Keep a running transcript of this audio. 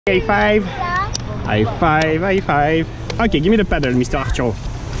High five. High five, high five. Okay, give me the paddle, Mr. Arturo.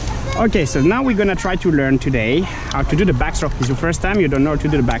 Okay, so now we're gonna try to learn today how to do the backstroke. It's your first time, you don't know how to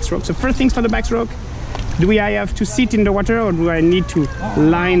do the backstroke. So first things for the backstroke, do I have to sit in the water or do I need to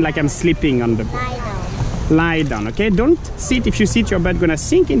lie like I'm sleeping on the lie down? Okay, don't sit. If you sit, your butt gonna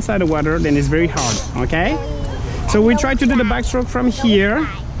sink inside the water, then it's very hard. Okay, so we try to do the backstroke from here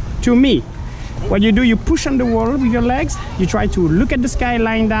to me. What you do, you push on the wall with your legs, you try to look at the sky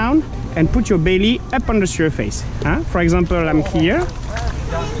lying down and put your belly up on the surface. For example, I'm here.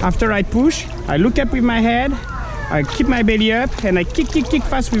 After I push, I look up with my head, I keep my belly up and I kick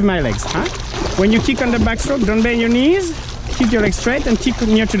fast with my legs. When you kick on the backstroke, don't bend your knees, keep your legs straight and kick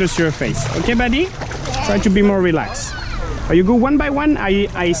near to the surface. Okay, buddy? Try to be more relaxed. You go one by one,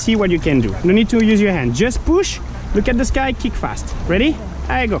 I see what you can do. No need to use your hand. Just push, look at the sky, kick fast. Ready?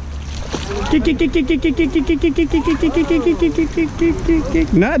 There you go. Kick.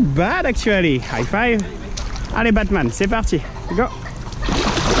 Not bad actually. High five. Allez Batman, c'est parti. Go.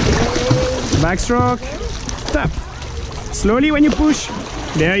 Backstroke. Stop. Slowly when you push.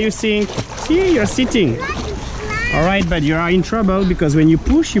 There you sink. See, you're sitting. Alright, but you are in trouble because when you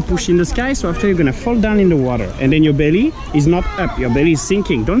push in the sky, so after you're gonna fall down in the water and then your belly is not up, your belly is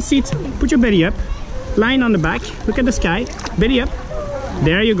sinking. Don't sit, put your belly up, lying on the back, look at the sky, belly up.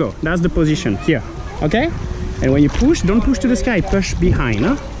 There you go, that's the position, here, okay? And when you push, don't push to the sky, push behind,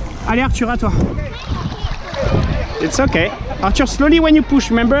 huh? Allez Arthur, à toi. It's okay. Arthur, slowly when you push,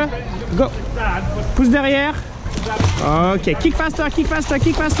 remember? Go. Pousse derrière. Okay, kick faster,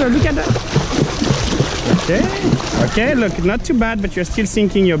 look at that. Okay, look, not too bad, but you're still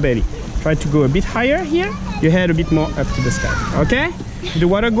sinking your belly. Try to go a bit higher here, your head a bit more up to the sky, okay? If the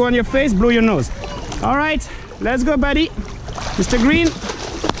water go on your face, blow your nose. All right, let's go, buddy. Mr. Green,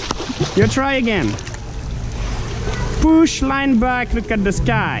 you try again. Push, line back, look at the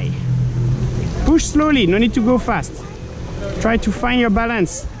sky. Push slowly, no need to go fast. Try to find your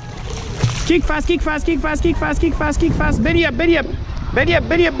balance. Kick fast. Belly up. Belly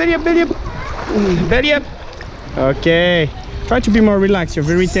up. Okay. Try to be more relaxed. You're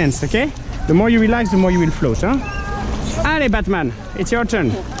very tense, okay? The more you relax, the more you will float, huh? Allez, Batman. It's your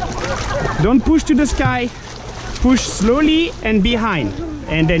turn. Don't push to the sky. Push slowly and behind.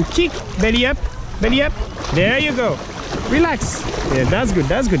 And then kick. Belly up. There you go. Relax. Yeah, that's good.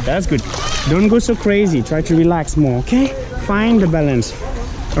 Don't go so crazy. Try to relax more, okay? Find the balance.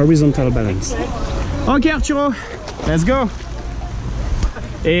 Horizontal balance. Ok, Arturo. Let's go.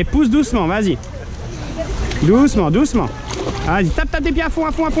 Et pousse doucement, vas-y. Doucement. Vas-y, tape tes pieds à fond.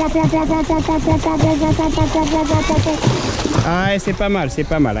 Ah, c'est pas mal.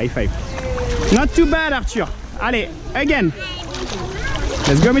 High five. Not too bad, Arthur. Allez, again.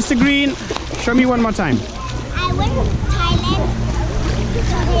 Let's go, Mr. Green. Show me one more time. I went to Thailand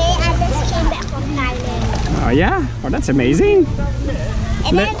today. I just came back from Thailand. Oh, yeah? Oh, that's amazing.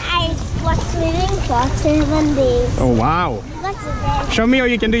 And then I was swimming for 7 days. Oh, wow. What's the best? Show me how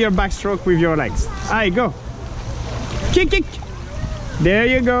you can do your backstroke with your legs. Alright, go. Kick. There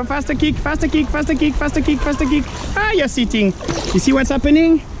you go. Faster kick. Ah, you're sitting. You see what's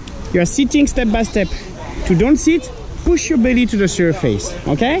happening? You're sitting step by step. To don't sit, push your belly to the surface.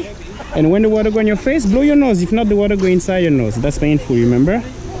 Okay? And when the water go in your face, blow your nose. If not, the water go inside your nose. That's painful, remember?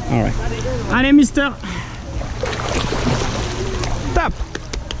 Alright. Allez, mister. Stop.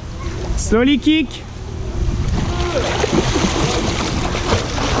 Slowly kick.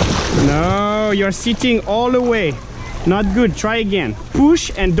 No, you're sitting all the way. Not good. Try again.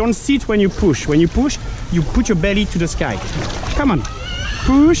 Push and don't sit when you push. When you push, you put your belly to the sky. Come on.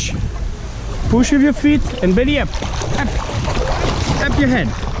 Push. Push with your feet and belly up. Up your head.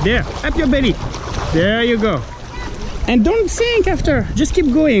 There. Up your belly. There you go. And don't sink after. Just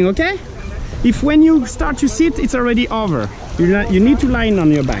keep going, okay? If when you start to sit, it's already over. You need to lie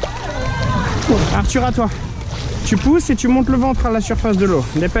on your back. Arthur, à toi. Tu pousses et tu montes le ventre à la surface de l'eau.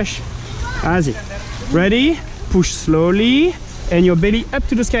 Dépêche. Vas-y. Ready? Push slowly and your belly up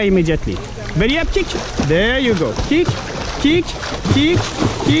to the sky immediately. Belly up, kick. There you go. Kick.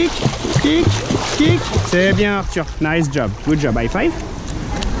 C'est bien, Arthur. Nice job. Good job. High five.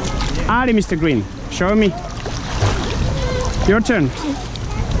 Allez, Mr. Green. Show me. Your turn.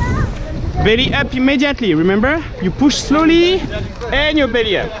 Belly up immediately. Remember? You push slowly and your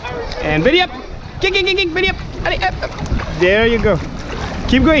belly up. And belly up. Kick. Belly up. Allez, up. There you go.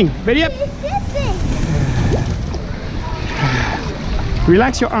 Keep going. Belly up.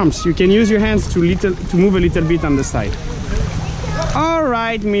 Relax your arms. You can use your hands to move a little bit on the side. All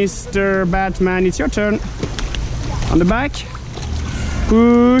right, Mr. Batman, it's your turn. On the back.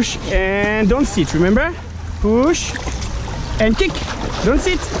 Push and don't sit, remember? Push and kick. Don't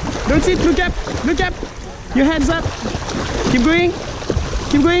sit. Don't sit. Look up. Look up. Your head's up. Keep going.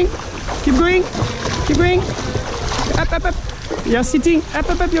 Keep going. Keep going. Keep going. Up, up, up. You're sitting. Up,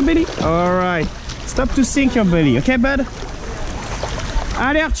 up, up your belly. All right. Stop to sink your belly. Okay, bud?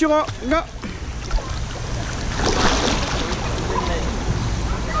 Allez, Arturo. Go.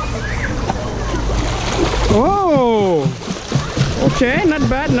 Oh. Okay, not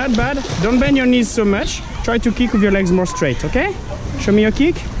bad, not bad. Don't bend your knees so much. Try to kick with your legs more straight, okay? Show me your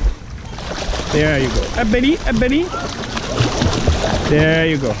kick. There you go. Up belly, up belly. There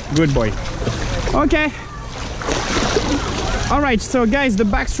you go. Good boy. Okay. All right, so guys, the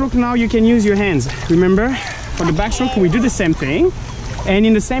backstroke now you can use your hands. Remember, for the backstroke we do the same thing, and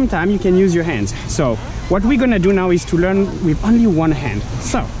in the same time you can use your hands. So what we're gonna do now is to learn with only one hand.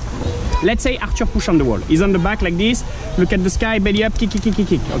 So let's say Arthur push on the wall. He's on the back like this. Look at the sky, belly up, kick, kick, kick, kick,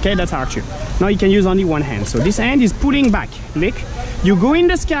 kick. Okay, that's Arthur. Now you can use only one hand. So this hand is pulling back. Look, you go in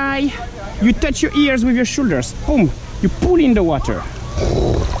the sky, you touch your ears with your shoulders. Boom, you pull in the water.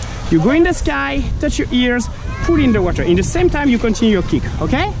 You go in the sky, touch your ears, pull in the water. In the same time, you continue your kick.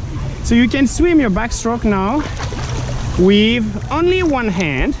 Okay? So you can swim your backstroke now with only one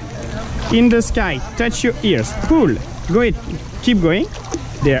hand in the sky. Touch your ears, pull. Go ahead, keep going.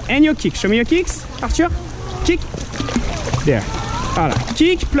 There, and your kick. Show me your kicks, Arthur. Kick. There. Voilà.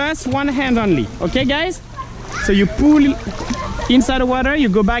 Kick plus one hand only. Okay, guys? So you pull inside the water, you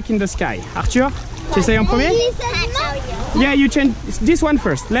go back in the sky. Arthur, tu essayes en premier? Yeah, you change this one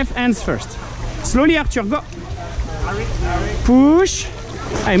first. Left hands first. Slowly, Arthur, go. Push.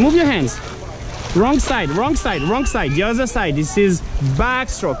 Hey, move your hands. Wrong side, wrong side, wrong side. The other side. This is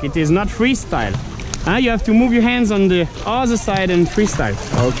backstroke. It is not freestyle. You have to move your hands on the other side and freestyle.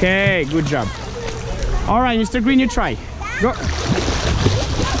 Okay, good job. All right, Mr. Green, you try. Go.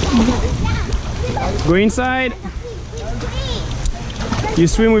 Go inside. You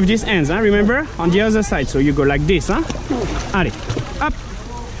swim with these hands, remember? On the other side, so you go like this. Allez, up.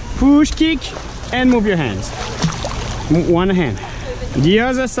 Push, kick, and move your hands. One hand. The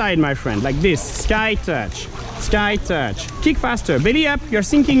other side, my friend, like this. Sky touch. Sky touch. Kick faster. Belly up. You're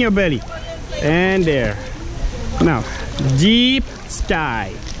sinking your belly. And there. Now, deep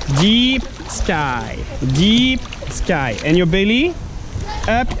sky, deep sky, deep sky. And your belly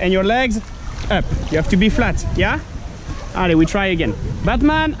up and your legs up. You have to be flat, yeah? Allez, we try again.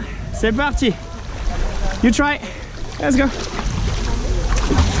 Batman, c'est parti. You try. Let's go.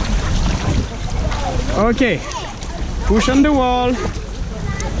 Okay. Push on the wall.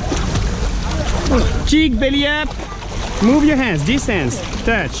 Kick, belly up. Move your hands, these hands.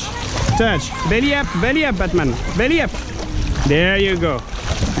 Touch. Touch. Belly up, Batman. Belly up. There you go.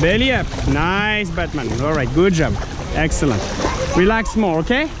 Belly up. Nice, Batman. All right, good job. Excellent. Relax more,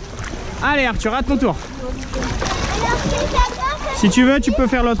 okay? Allez, Arthur, à ton tour. Si tu veux, tu peux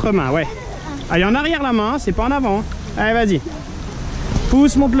faire l'autre main, ouais. Allez, en arrière la main, c'est pas en avant. Allez, vas-y.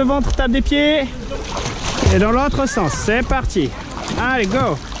 Pousse, monte le ventre, tape des pieds. Et dans l'autre sens, c'est parti. Allez,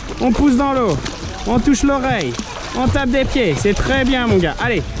 go. On pousse dans l'eau. On touche l'oreille. On tape des pieds. C'est très bien, mon gars.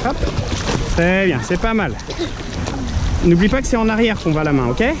 Allez, hop. Très bien, c'est pas mal. N'oublie pas que c'est en arrière qu'on va la main,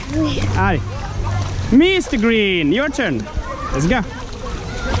 ok? Oui. Allez. Mr. Green, your turn. Let's go.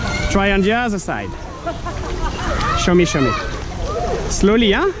 Try on the other side. Show me, show me.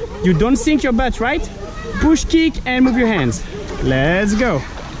 Slowly, huh? You don't sink your butt, right? Push, kick, and move your hands. Let's go.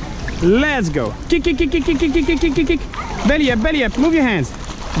 Let's go. Kick, kick, kick, kick, kick, kick, kick, kick, kick, kick. Belly up, move your hands.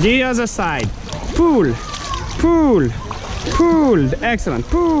 The other side. Pull, pull, pull. Excellent.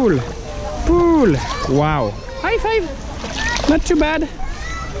 Pull, pull. Wow. High five. Not too bad.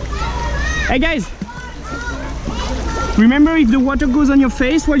 Hey guys. Remember, if the water goes on your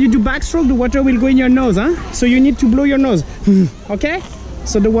face while you do backstroke, the water will go in your nose, huh? So you need to blow your nose. Okay?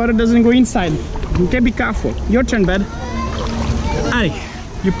 So the water doesn't go inside. Okay, be careful. Your turn, bud. Allez.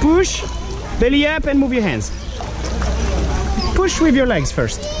 You push, belly up, and move your hands. Push with your legs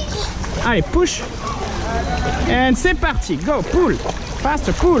first. Allez, push. And c'est parti. Go, pull.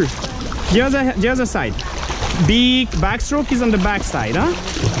 Faster, pull. The other side. Big backstroke is on the back side, huh?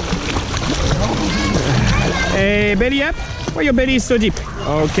 Hey, belly up. Why your belly is so deep?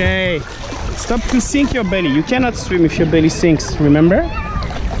 Okay. Stop to sink your belly. You cannot swim if your belly sinks, remember?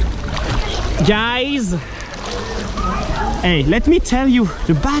 Guys. Hey, let me tell you,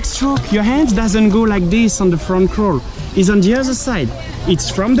 the backstroke, your hands doesn't go like this on the front crawl. It's on the other side. It's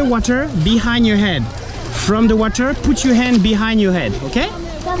from the water behind your head. From the water, put your hand behind your head, okay?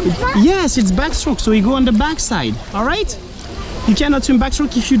 Yes, it's backstroke, so you go on the back side, all right? You cannot swim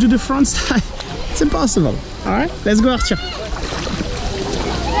backstroke if you do the front side. It's impossible. All right, let's go, Arthur.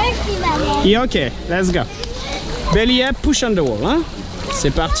 Yeah, okay, let's go. Belly up, push on the wall, huh? C'est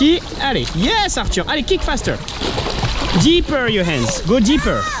parti. Allez, yes Arthur. Allez, kick faster. Deeper your hands. Go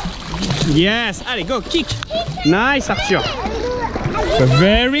deeper. Yes. Allez, go kick. Nice Arthur.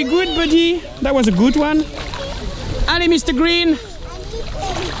 Very good, buddy. That was a good one. Allez, Mr. Green.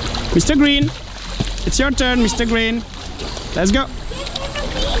 Mr. Green. It's your turn, Mr. Green. Let's go.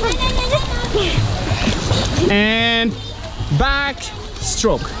 And back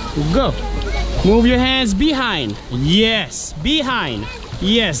stroke. Go. Move your hands behind. Yes, behind.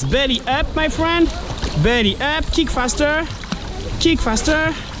 Yes, belly up, my friend. Belly up. Kick faster. Kick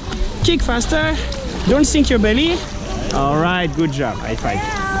faster. Kick faster. Don't sink your belly. All right, good job. High five.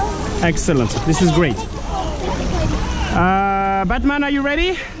 Excellent. This is great. Batman, are you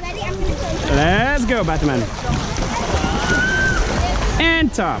ready? Let's go, Batman.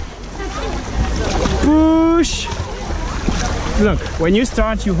 And top. Push. Look, when you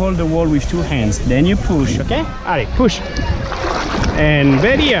start, you hold the wall with 2 hands. Then you push, okay? Allez, push. And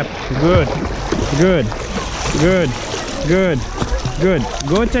belly up. Good. Good. Good. Good. Good.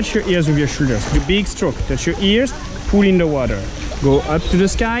 Go touch your ears with your shoulders. Do big stroke. Touch your ears. Pull in the water. Go up to the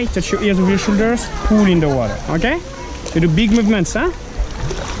sky. Touch your ears with your shoulders. Pull in the water. Okay? So do big movements, huh?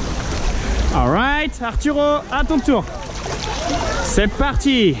 All right, Arturo, à ton tour. C'est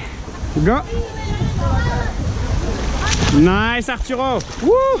parti. Go. Nice, Arturo.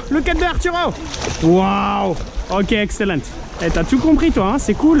 Woo, look at the Arturo. Wow. Ok, excellent. Et t'as tout compris, toi, hein?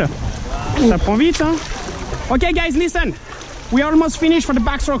 C'est cool. Ça prend vite, hein? Okay, guys, listen. We are almost finished for the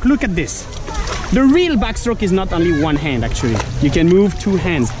backstroke. Look at this. The real backstroke is not only one hand, actually. You can move 2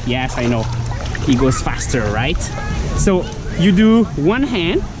 hands. Yes, I know. It goes faster, right? So you do one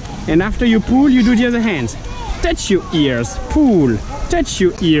hand, and after you pull, you do the other hand. Touch your ears, pull. Touch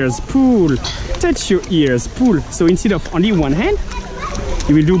your ears, pull. Touch your ears, pull. So instead of only one hand,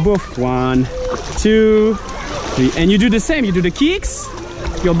 you will do both. 1, 2, 3. And you do the same. You do the kicks.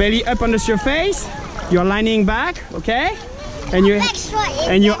 Your belly up under your face. You're lining back, okay? And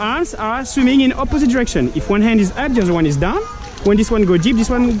your arms are swimming in opposite direction. If one hand is up, the other one is down. When this one go deep, this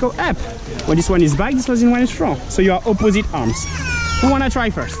one will go up. When this one is back, this one is strong. So you are opposite arms. Who wanna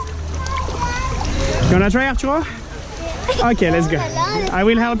try first? You wanna try, Arturo? Okay, let's go. I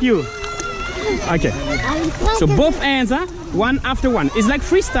will help you. Okay. So both hands, huh? One after one. It's like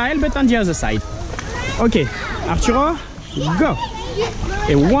freestyle, but on the other side. Okay, Arturo, go.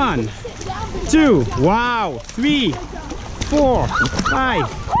 Okay, 1, 2, wow, 3, 4, 5,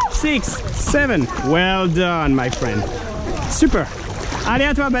 6, 7. Well done, my friend. Super. Allez,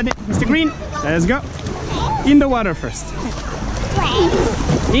 à toi, Mr. Green. Let's go. In the water first.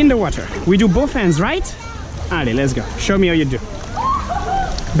 In the water. We do both hands, right? Allez, let's go. Show me how you do.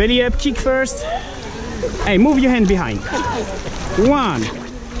 Belly up, kick first. Hey, move your hand behind. 1,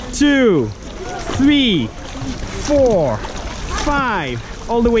 2, 3, 4, 5.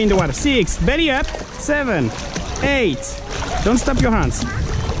 All the way in the water. 6. Belly up. 7, 8. Don't stop your hands.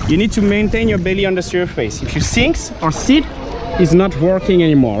 You need to maintain your belly under your face. If you sink or sit, it's not working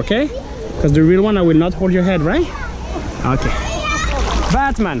anymore, okay? Because the real one, I will not hold your head, right? Okay.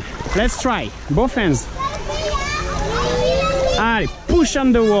 Batman, let's try. Both hands. Allez, push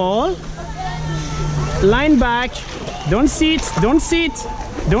on the wall. Line back. Don't sit, don't sit,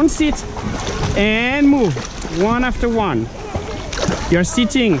 don't sit. And move. One after one. You're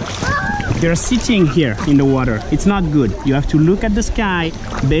sitting here in the water. It's not good. You have to look at the sky,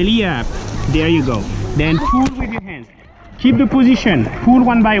 belly up. There you go. Then pull with your hands. Keep the position. Pull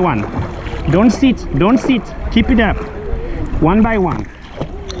one by one. Don't sit. Don't sit. Keep it up. One by one.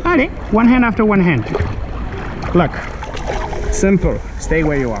 Allez, one hand after one hand. Look. Simple. Stay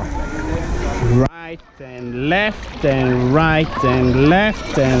where you are. Right and left and right and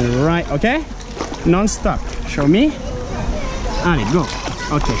left and right. Okay? Non-stop. Show me. Allez, go.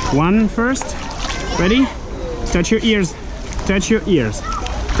 Okay, one first. Ready? Touch your ears. Touch your ears.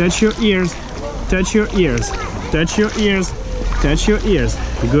 Touch your ears. Touch your ears. Touch your ears. Touch your ears.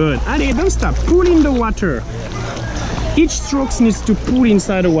 Good. Allez, don't stop. Pull in the water. Each stroke needs to pull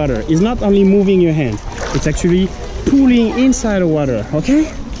inside the water. It's not only moving your hand. It's actually pulling inside the water.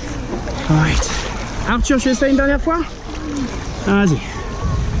 Okay? Alright. Arthur, tu essaies une dernière fois? Vas-y.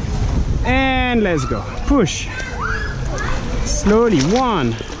 And let's go. Push. Slowly.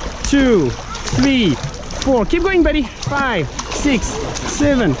 1, 2, 3, 4. Keep going, buddy. 5, 6,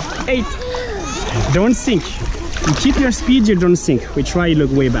 7, 8. Don't sink. You keep your speed, you don't sink. We try,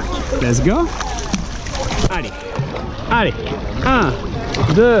 look way back. Let's go. Allez. Allez. 1,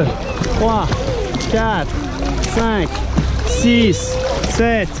 2, 3, 4, 5, 6,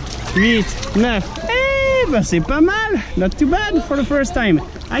 7, 8, 9. Eh ben c'est pas mal. Not too bad for the first time.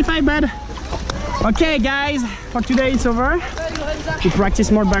 High five, bud. Okay, guys, for today it's over. to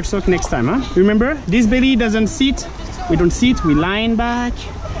practice more backstroke next time, huh? Remember, this belly doesn't sit. We don't sit, we line back.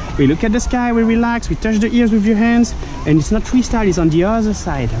 We look at the sky, we relax, we touch the ears with your hands. And it's not freestyle, it's on the other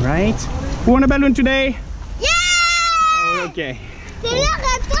side, right? Who won a balloon today? Yeah! Okay. C'est l'heure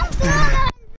à Tumble.